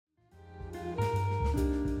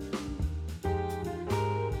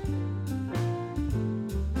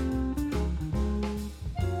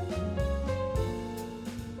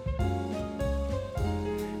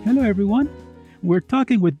Hello, everyone. We're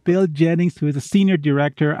talking with Bill Jennings, who is a senior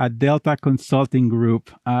director at Delta Consulting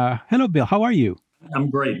Group. Hello, Bill. How are you? I'm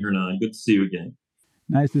great, Hernan. Good to see you again.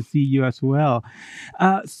 Nice to see you as well.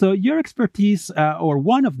 So your expertise, or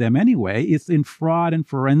one of them anyway, is in fraud and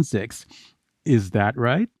forensics. Is that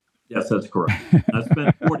right? Yes, that's correct. I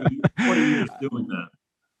spent 40 years doing that.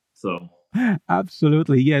 So,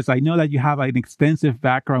 Absolutely. Yes. I know that you have an extensive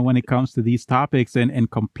background when it comes to these topics and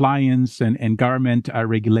compliance and government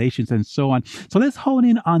regulations and so on. So let's hone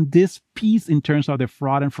in on this piece in terms of the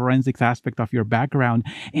fraud and forensics aspect of your background.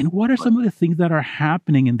 And what are some of the things that are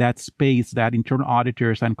happening in that space that internal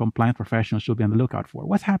auditors and compliance professionals should be on the lookout for?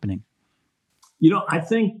 What's happening? I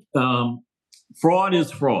think fraud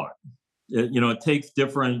is fraud. It takes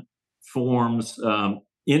different forms.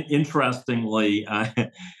 Interestingly,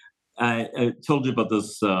 I told you about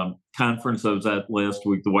this conference I was at last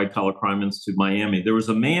week, the White Collar Crime Institute Miami. There was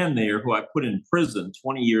a man there who I put in prison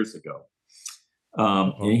 20 years ago.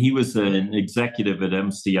 And he was an executive at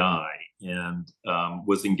MCI and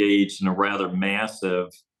was engaged in a rather massive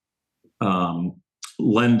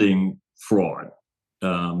lending fraud.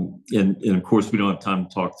 And of course, we don't have time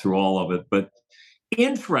to talk through all of it. But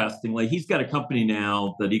interestingly, he's got a company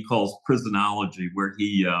now that he calls Prisonology, where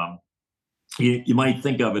you might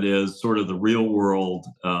think of it as sort of the real world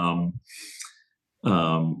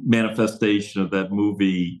manifestation of that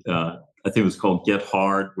movie. I think it was called Get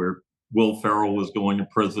Hard, where Will Ferrell was going to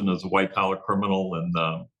prison as a white collar criminal, and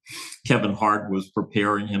Kevin Hart was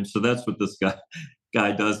preparing him. So that's what this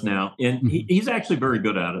guy does now, and he's actually very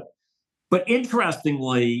good at it. But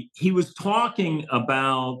interestingly, he was talking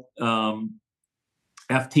about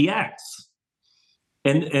FTX.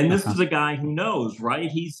 And this is a guy who knows, right?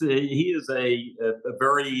 He is a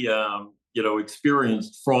very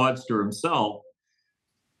experienced fraudster himself,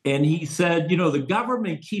 and he said, the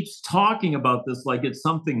government keeps talking about this like it's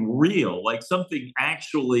something real, like something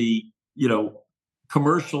actually,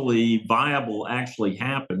 commercially viable actually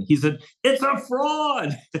happened. He said it's a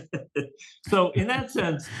fraud. So in that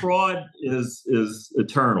sense, fraud is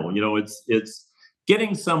eternal. It's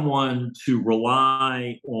getting someone to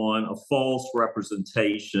rely on a false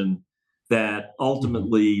representation that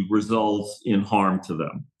ultimately results in harm to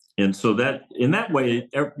them. And so that in that way,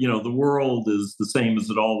 the world is the same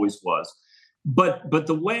as it always was. But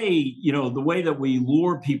the way that we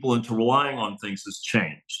lure people into relying on things has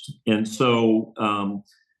changed. And so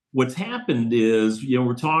what's happened is,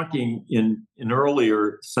 we're talking in an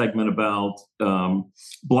earlier segment about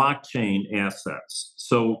blockchain assets.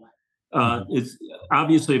 So it's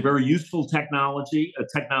obviously a very useful technology, a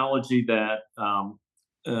technology that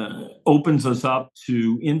opens us up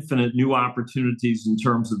to infinite new opportunities in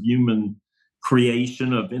terms of human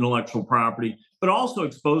creation of intellectual property, but also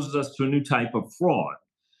exposes us to a new type of fraud.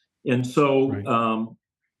 And so,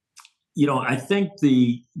 I think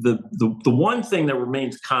the one thing that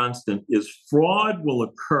remains constant is fraud will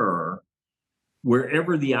occur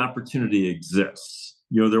wherever the opportunity exists.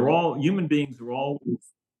 Human beings are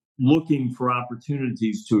always looking for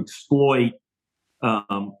opportunities to exploit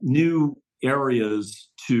new areas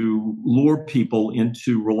to lure people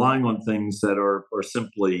into relying on things that are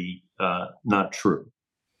simply not true.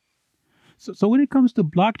 So when it comes to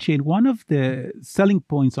blockchain, one of the selling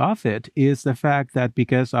points of it is the fact that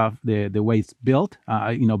because of the way it's built,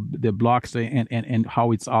 the blocks and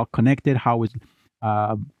how it's all connected, how it's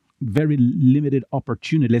very limited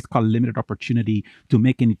opportunity, let's call it limited opportunity to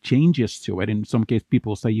make any changes to it. In some cases,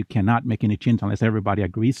 people say you cannot make any change unless everybody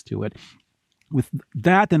agrees to it. With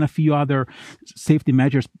that and a few other safety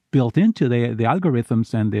measures built into the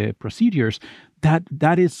algorithms and the procedures,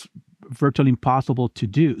 that is virtually impossible to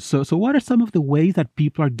do. So what are some of the ways that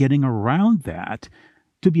people are getting around that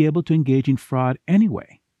to be able to engage in fraud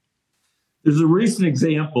anyway? There's a recent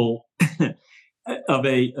example of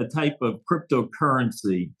a type of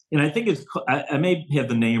cryptocurrency, and I think I may have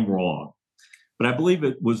the name wrong, but I believe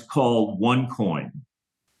it was called OneCoin.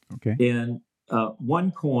 Okay. And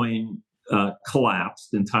OneCoin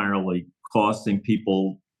collapsed entirely, costing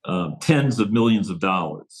people tens of millions of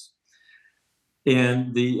dollars.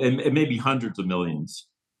 And maybe hundreds of millions.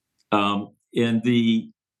 Even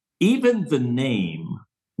the name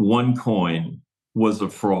OneCoin was a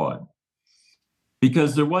fraud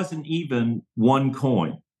because there wasn't even one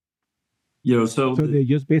coin. So they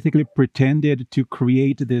just basically pretended to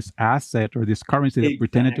create this asset or this currency. They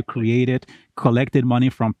pretended to create it, collected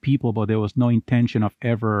money from people, but there was no intention of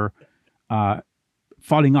ever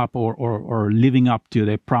following up or living up to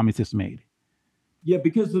the promises made. Yeah,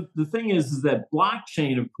 because the thing is that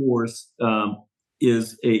blockchain, of course,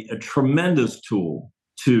 is a tremendous tool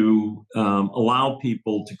to allow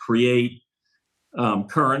people to create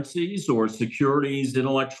currencies or securities,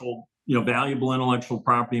 valuable intellectual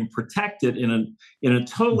property, and protect it in a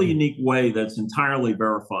totally unique way that's entirely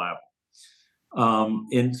verifiable.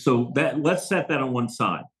 And so let's set that on one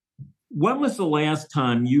side. When was the last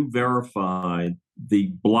time you verified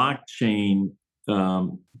the blockchain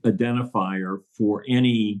identifier for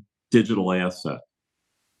any digital asset?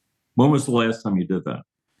 When was the last time you did that?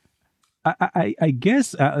 I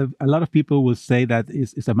guess a lot of people will say that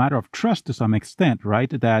it's a matter of trust to some extent, right?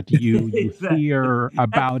 That you Exactly. hear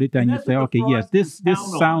about it and you say, okay, yes, this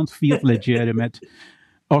feels legitimate.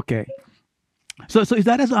 Okay, so is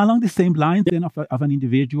that along the same lines then of an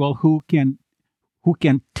individual who can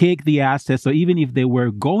take the assets? So even if they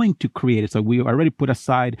were going to create it, so we already put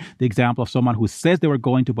aside the example of someone who says they were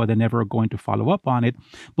going to, but they're never going to follow up on it.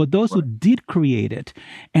 But those who did create it,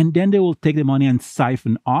 and then they will take the money and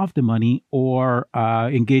siphon off the money, or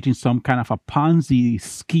engage in some kind of a Ponzi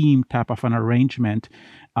scheme type of an arrangement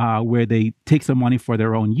where they take some money for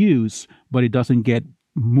their own use, but it doesn't get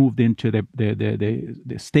moved into the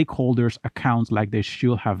stakeholders' accounts like they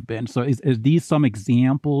should have been. So is these some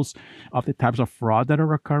examples of the types of fraud that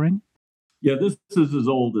are occurring? Yeah, this is as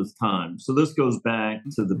old as time. So this goes back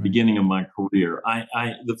to the beginning of my career.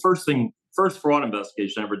 The first fraud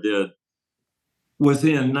investigation I ever did was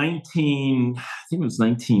in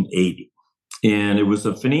 1980. And it was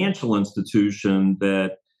a financial institution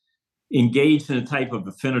that engaged in a type of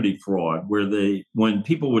affinity fraud where when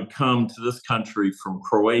people would come to this country from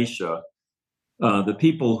Croatia, the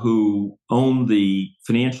people who owned the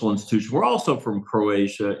financial institution were also from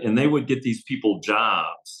Croatia, and they would get these people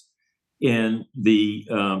jobs. And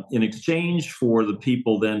in exchange for the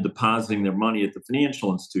people then depositing their money at the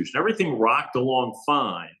financial institution, everything rocked along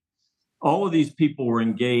fine. All of these people were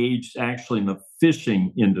engaged actually in the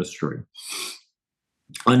fishing industry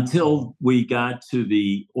until we got to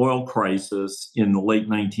the oil crisis in the late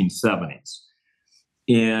 1970s.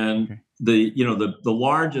 And the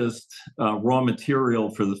largest raw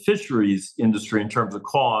material for the fisheries industry in terms of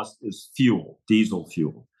cost is fuel, diesel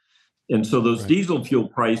fuel. And so those diesel fuel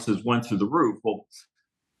prices went through the roof. Well,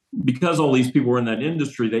 because all these people were in that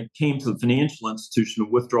industry, they came to the financial institution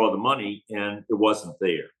to withdraw the money, and it wasn't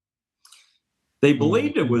there. They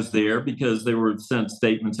believed it was there because they were sent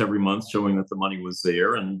statements every month showing that the money was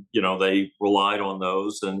there, and they relied on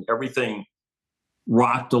those, and everything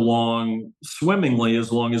rocked along swimmingly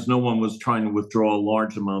as long as no one was trying to withdraw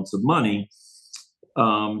large amounts of money.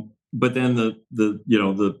 But then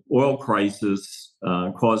the oil crisis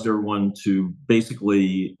caused everyone to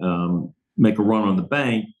basically make a run on the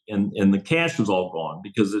bank, and the cash was all gone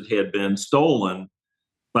because it had been stolen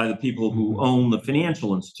by the people who own the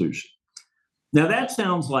financial institution. Now, that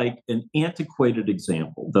sounds like an antiquated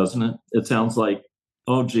example, doesn't it? It sounds like,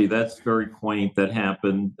 oh, gee, that's very quaint. That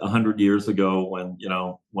happened 100 years ago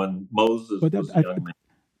when Moses was a young man.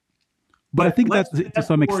 But I think that's to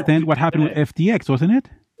some extent what happened with FTX, wasn't it?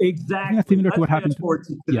 Exactly. That's similar to what happened to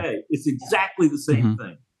today. Yeah. It's exactly the same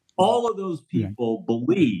thing. All of those people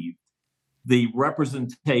believed the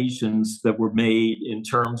representations that were made in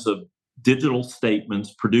terms of digital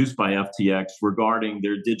statements produced by FTX regarding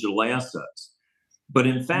their digital assets. But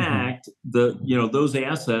in fact, those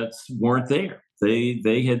assets weren't there.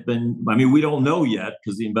 They had been, we don't know yet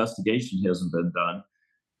because the investigation hasn't been done,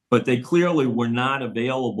 but they clearly were not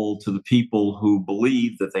available to the people who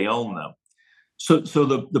believe that they own them. So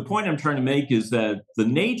the point I'm trying to make is that the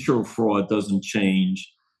nature of fraud doesn't change,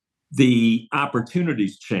 the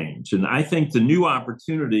opportunities change. And I think the new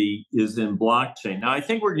opportunity is in blockchain. Now, I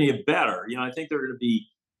think we're going to get better. I think there are going to be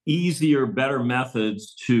easier, better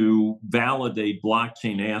methods to validate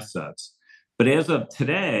blockchain assets. But as of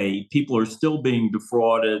today, people are still being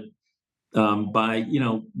defrauded by,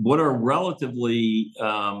 what are relatively,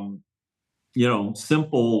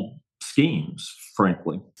 simple schemes,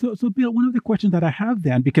 frankly. So Bill, one of the questions that I have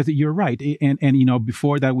then, because you're right, and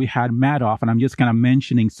before that we had Madoff, and I'm just kind of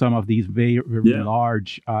mentioning some of these very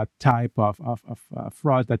large type of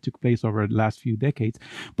frauds that took place over the last few decades.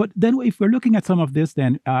 But then if we're looking at some of this,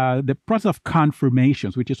 then the process of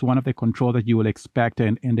confirmations, which is one of the controls that you will expect,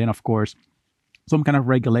 and then of course some kind of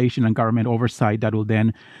regulation and government oversight that will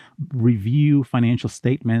then review financial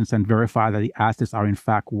statements and verify that the assets are in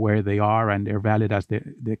fact where they are and they're valid as they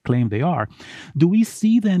claim they are. Do we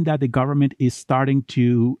see then that the government is starting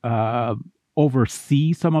to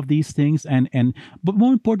oversee some of these things? But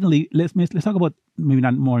more importantly, let's talk about, maybe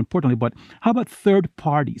not more importantly, but how about third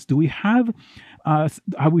parties? Do we have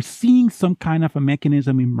are we seeing some kind of a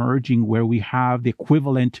mechanism emerging where we have the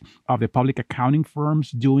equivalent of the public accounting firms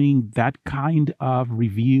doing that kind of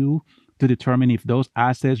review to determine if those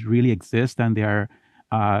assets really exist and they are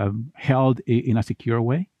held in a secure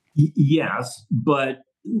way? Yes, but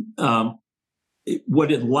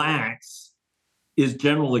what it lacks is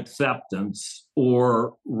general acceptance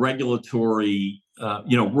or regulatory,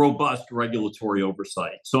 robust regulatory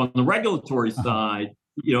oversight. So on the regulatory side,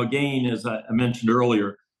 again, as I mentioned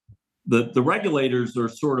earlier, the regulators are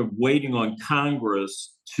sort of waiting on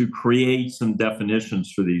Congress to create some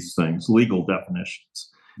definitions for these things, legal definitions,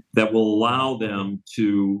 that will allow them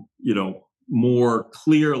to, more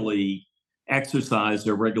clearly exercise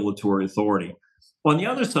their regulatory authority. On the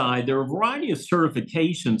other side, there are a variety of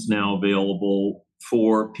certifications now available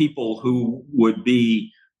for people who would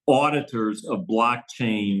be auditors of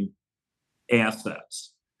blockchain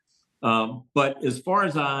assets. But as far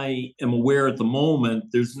as I am aware at the moment,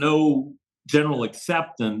 there's no general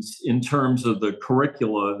acceptance in terms of the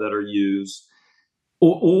curricula that are used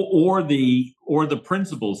or the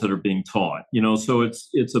principles that are being taught. So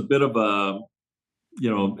it's a bit of a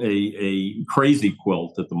crazy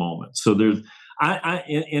quilt at the moment. So there's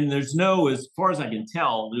there's no, as far as I can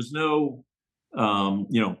tell, there's no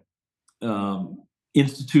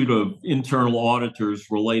Institute of Internal Auditors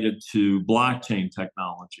related to blockchain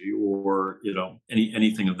technology or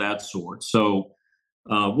anything of that sort. So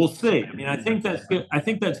we'll see. I mean, I think that's going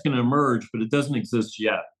to emerge, but it doesn't exist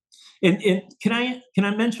yet. And can I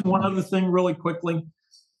mention one other thing really quickly?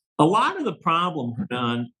 A lot of the problem,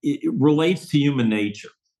 Hernan, it relates to human nature.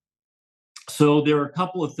 So there are a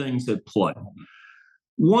couple of things at play.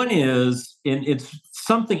 One is, and it's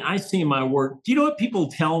something I see in my work. Do you know what people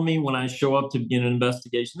tell me when I show up to begin an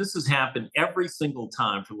investigation? This has happened every single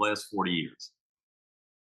time for the last 40 years.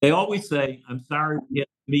 They always say, "I'm sorry we have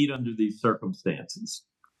to meet under these circumstances."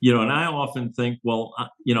 And I often think, well,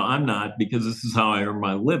 I'm not, because this is how I earn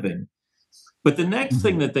my living. But the next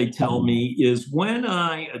thing that they tell me is when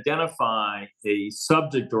I identify a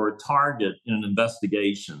subject or a target in an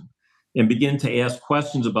investigation and begin to ask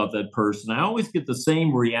questions about that person, I always get the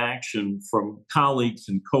same reaction from colleagues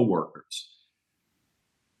and coworkers.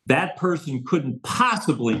 That person couldn't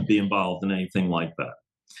possibly be involved in anything like that.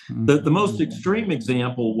 The most extreme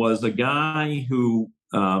example was a guy who,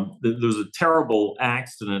 there was a terrible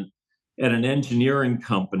accident at an engineering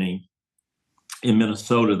company in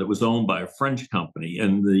Minnesota that was owned by a French company,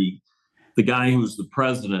 and the guy who was the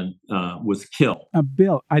president was killed.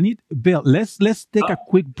 Bill, let's take a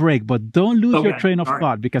quick break, but don't lose your train of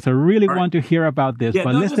thought, because I really want to hear about this.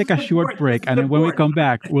 But let's take a short break, and then when we come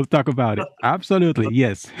back, we'll talk about it. Absolutely,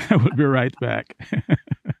 yes. We'll be right back.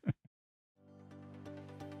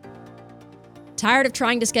 Tired of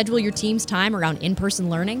trying to schedule your team's time around in-person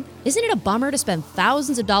learning? Isn't it a bummer to spend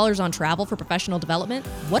thousands of dollars on travel for professional development?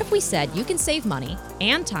 What if we said you can save money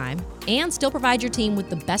and time and still provide your team with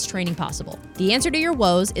the best training possible? The answer to your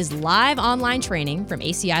woes is live online training from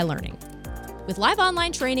ACI Learning. With live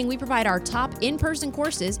online training, we provide our top in-person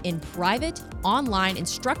courses in private, online,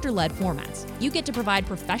 instructor-led formats. You get to provide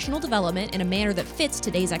professional development in a manner that fits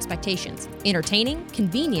today's expectations. Entertaining,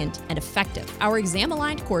 convenient, and effective. Our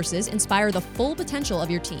exam-aligned courses inspire the full potential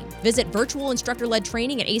of your team. Visit virtual instructor-led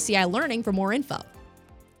training at ACI Learning for more info.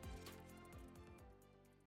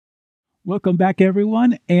 Welcome back,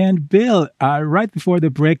 everyone. And Bill, right before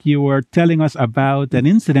the break, you were telling us about an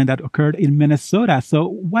incident that occurred in Minnesota. So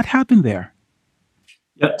what happened there?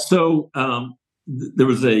 Yeah, so there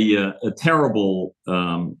was a terrible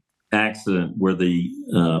accident where the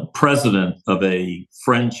president of a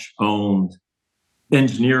French-owned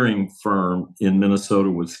engineering firm in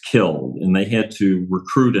Minnesota was killed, and they had to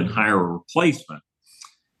recruit and hire a replacement.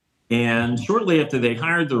 And shortly after they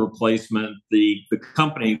hired the replacement, the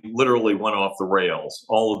company literally went off the rails.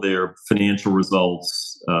 All of their financial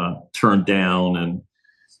results turned down, and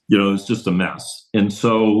it was just a mess. And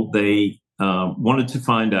so they wanted to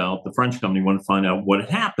find out, the French company wanted to find out what had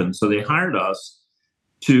happened. So they hired us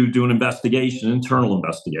to do an investigation, internal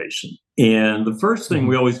investigation. And the first thing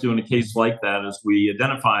we always do in a case like that is we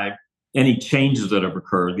identify any changes that have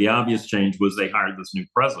occurred. The obvious change was they hired this new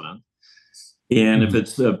president. And if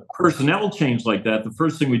it's a personnel change like that, the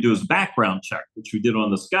first thing we do is a background check, which we did on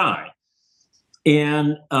this guy.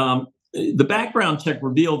 And the background check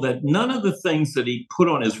revealed that none of the things that he put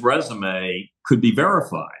on his resume could be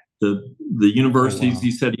verified. The universities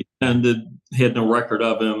he said he attended had no record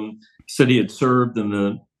of him. He said he had served in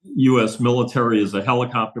the U.S. military as a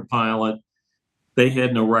helicopter pilot. They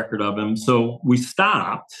had no record of him. So we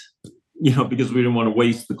stopped, because we didn't want to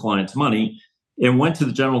waste the client's money, and went to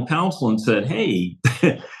the general counsel and said, "Hey,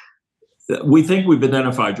 we think we've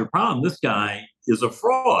identified your problem. This guy is a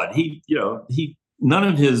fraud. None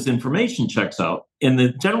of his information checks out." And the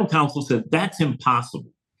general counsel said, "That's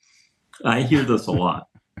impossible." I hear this a lot.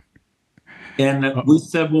 And we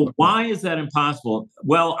said, well, why is that impossible?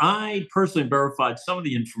 Well, I personally verified some of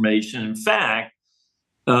the information. In fact,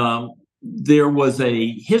 there was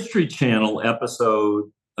a History Channel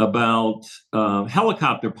episode about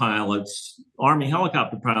helicopter pilots, Army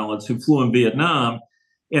helicopter pilots who flew in Vietnam.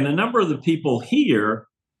 And a number of the people here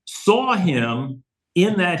saw him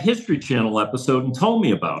in that History Channel episode and told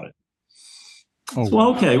me about it. So,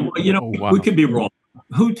 okay, well, we could be wrong.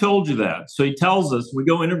 Who told you that? So he tells us, we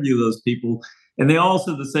go interview those people, and they all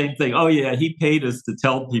said the same thing. Oh, yeah, he paid us to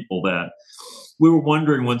tell people that. We were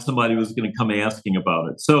wondering when somebody was going to come asking about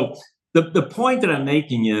it. So the point that I'm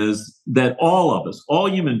making is that all of us, all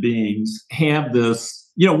human beings, have this,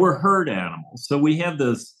 we're herd animals. So we have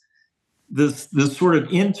this sort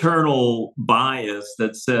of internal bias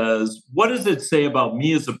that says, what does it say about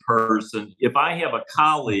me as a person if I have a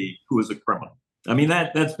colleague who is a criminal? I mean,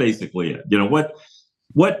 that's basically it.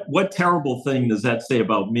 What terrible thing does that say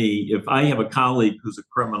about me if I have a colleague who's a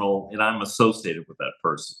criminal and I'm associated with that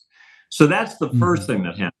person? So that's the first thing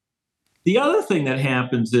that happens. The other thing that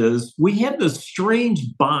happens is we have this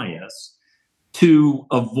strange bias to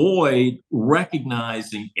avoid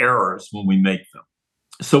recognizing errors when we make them.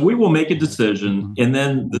 So we will make a decision, and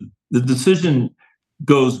then the decision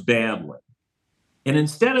goes badly. And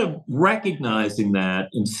instead of recognizing that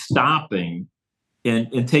and stopping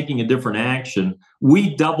and taking a different action,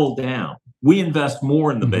 we double down. We invest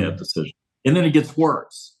more in the bad decision, and then it gets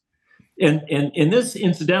worse. And this,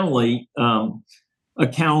 incidentally,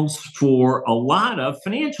 accounts for a lot of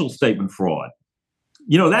financial statement fraud.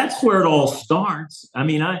 That's where it all starts. I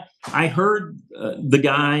mean, I heard the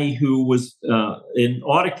guy who was an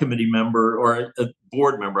audit committee member or a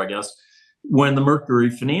board member, I guess, when the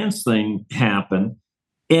Mercury Finance thing happened.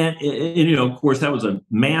 And of course, that was a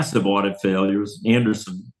massive audit failure. It was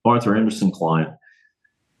Arthur Anderson client.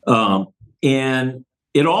 And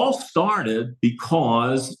it all started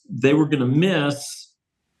because they were going to miss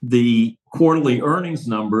the quarterly earnings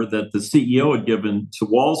number that the CEO had given to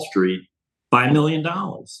Wall Street by $1 million.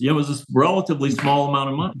 It was a relatively small amount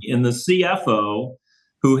of money. And the CFO,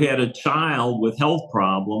 who had a child with health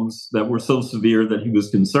problems that were so severe that he was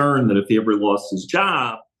concerned that if he ever lost his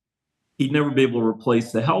job, he'd never be able to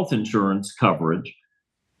replace the health insurance coverage.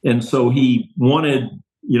 And so he wanted,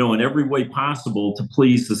 in every way possible to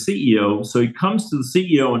please the CEO. So he comes to the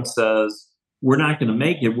CEO and says, we're not going to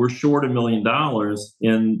make it. We're short $1 million.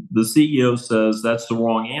 And the CEO says, that's the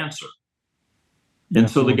wrong answer. And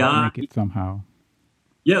so the guy, make it somehow.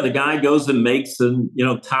 Yeah, the guy goes and makes an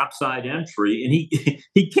topside entry, and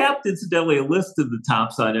he kept, incidentally, a list of the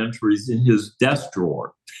topside entries in his desk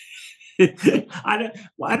drawer. I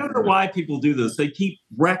don't know why people do this. They keep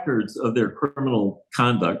records of their criminal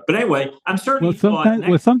conduct. But anyway, I'm certain.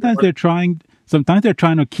 Sometimes they're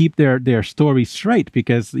trying to keep their story straight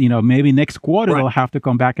because maybe next quarter they'll have to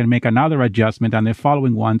come back and make another adjustment on the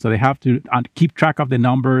following one. So they have to keep track of the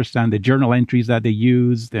numbers and the journal entries that they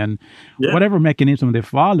used and whatever mechanism they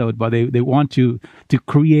followed. But they want to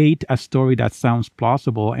create a story that sounds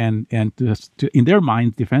plausible and to in their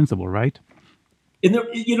minds defensible, right? And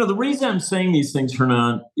the reason I'm saying these things,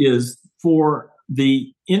 Hernan, is for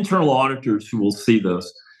the internal auditors who will see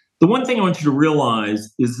this. The one thing I want you to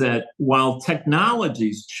realize is that while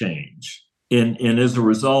technologies change, and as a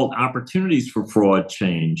result, opportunities for fraud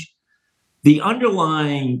change, the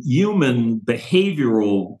underlying human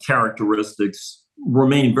behavioral characteristics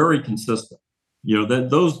remain very consistent. That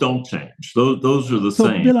those don't change. Those are the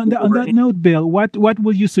same. Bill, on that note, Bill, what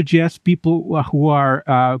will you suggest people who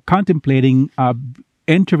are contemplating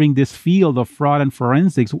entering this field of fraud and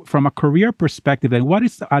forensics from a career perspective? And what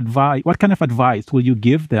kind of advice will you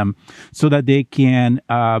give them so that they can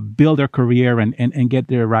build their career and get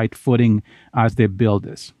their right footing as they build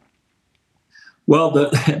this? Well,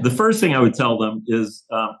 the first thing I would tell them is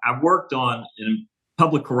I worked on a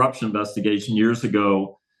public corruption investigation years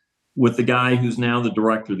ago with the guy who's now the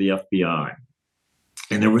director of the FBI.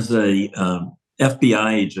 And there was a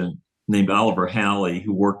FBI agent named Oliver Halley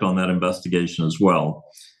who worked on that investigation as well.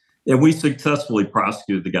 And we successfully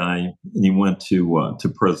prosecuted the guy, and he went to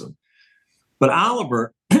prison. But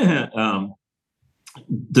Oliver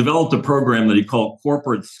developed a program that he called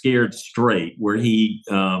Corporate Scared Straight, where he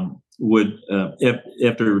would,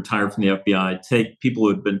 after he retired from the FBI, take people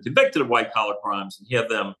who had been convicted of white-collar crimes and have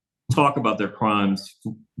them talk about their crimes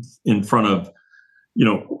in front of,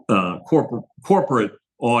 corporate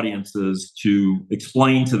audiences to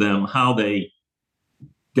explain to them how they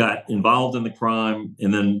got involved in the crime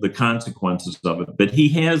and then the consequences of it. But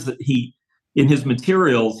in his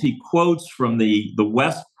materials, he quotes from the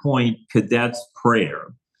West Point Cadets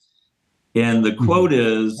prayer. And the quote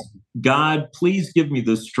is, God, please give me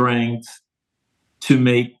the strength to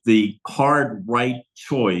make the hard right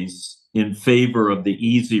choice in favor of the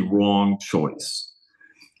easy wrong choice.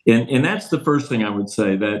 And that's the first thing I would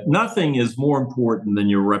say, that nothing is more important than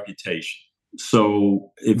your reputation.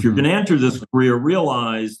 So if you're going to enter this career,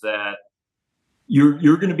 realize that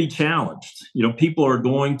you're going to be challenged. People are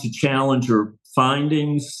going to challenge your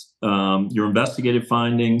findings, your investigative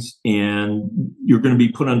findings, and you're going to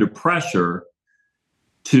be put under pressure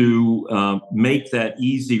to make that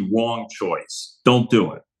easy wrong choice. Don't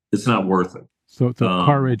do it. It's not worth it. So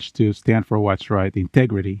courage to stand for what's right,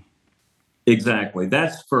 integrity. Exactly.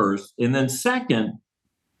 That's first. And then second,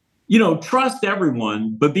 trust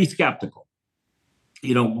everyone, but be skeptical.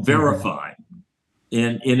 Verify.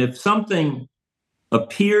 And if something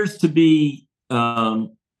appears to be out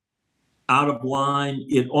of line,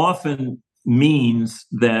 it often means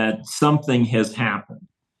that something has happened.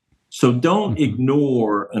 So don't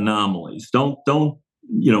ignore anomalies. Don't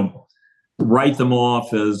write them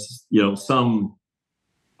off as some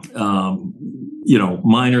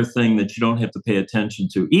minor thing that you don't have to pay attention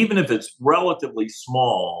to. Even if it's relatively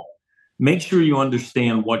small, make sure you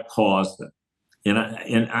understand what caused it. And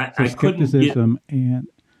I couldn't get...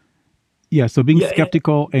 So being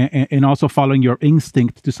skeptical and also following your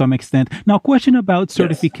instinct to some extent. Now, question about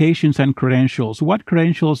certifications and credentials. What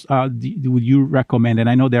credentials would you recommend? And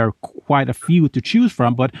I know there are quite a few to choose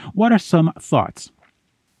from, but what are some thoughts?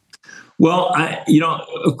 Well,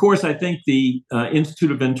 of course, I think the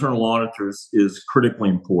Institute of Internal Auditors is critically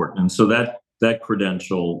important. And so that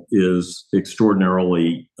credential is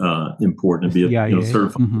extraordinarily important to be a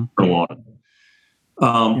certified internal auditor.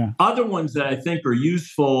 Other ones that I think are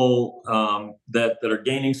useful that are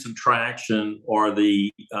gaining some traction are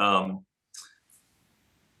the, I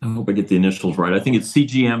hope I get the initials right. I think it's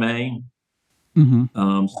CGMA.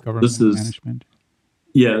 This is management.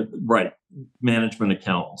 Yeah, right. Management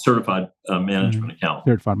accountant, certified management accountant.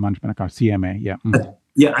 Certified management accountant, CMA, yeah.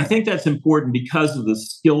 Yeah, I think that's important because of the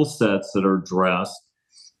skill sets that are addressed.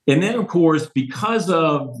 And then, of course, because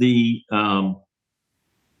of the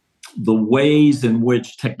ways in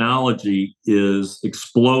which technology is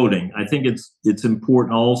exploding, I think it's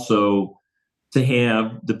important also to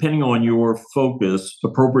have, depending on your focus,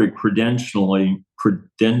 appropriate credentialing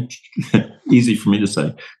easy for me to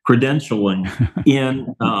say, credentialing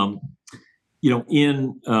in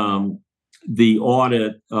the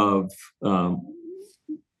audit of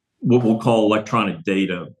what we'll call electronic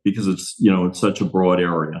data, because it's such a broad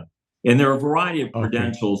area. And there are a variety of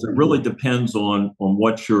credentials. It really depends on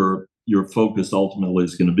what your focus ultimately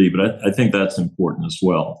is going to be. But I think that's important as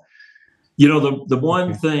well. The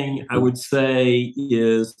one thing I would say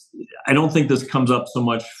is, I don't think this comes up so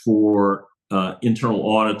much for internal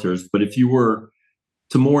auditors, but if you were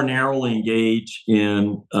to more narrowly engage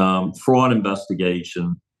in fraud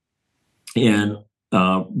investigation and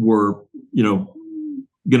were,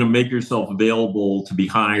 going to make yourself available to be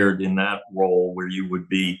hired in that role where you would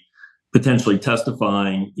be potentially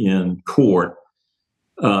testifying in court,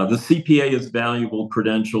 the CPA is a valuable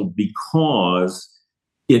credential because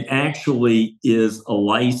it actually is a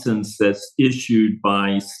license that's issued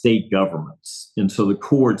by state governments. And so the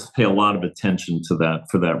courts pay a lot of attention to that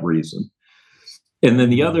for that reason. And then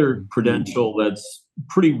the other credential that's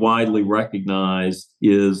pretty widely recognized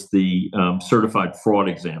is the Certified Fraud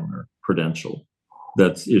Examiner credential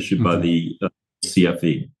that's issued by the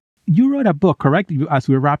CFE. You wrote a book, correct? As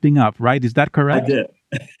we're wrapping up, right? Is that correct? I did.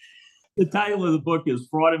 The title of the book is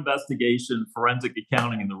Fraud Investigation, Forensic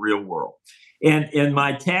Accounting in the Real World. And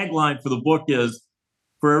my tagline for the book is,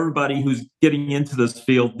 for everybody who's getting into this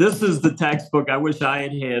field, this is the textbook I wish I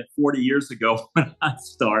had 40 years ago when I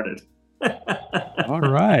started. All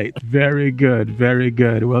right. Very good. Very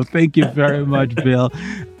good. Well, thank you very much, Bill.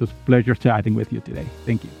 It was a pleasure chatting with you today.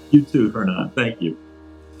 Thank you. You too, Hernan. Thank you.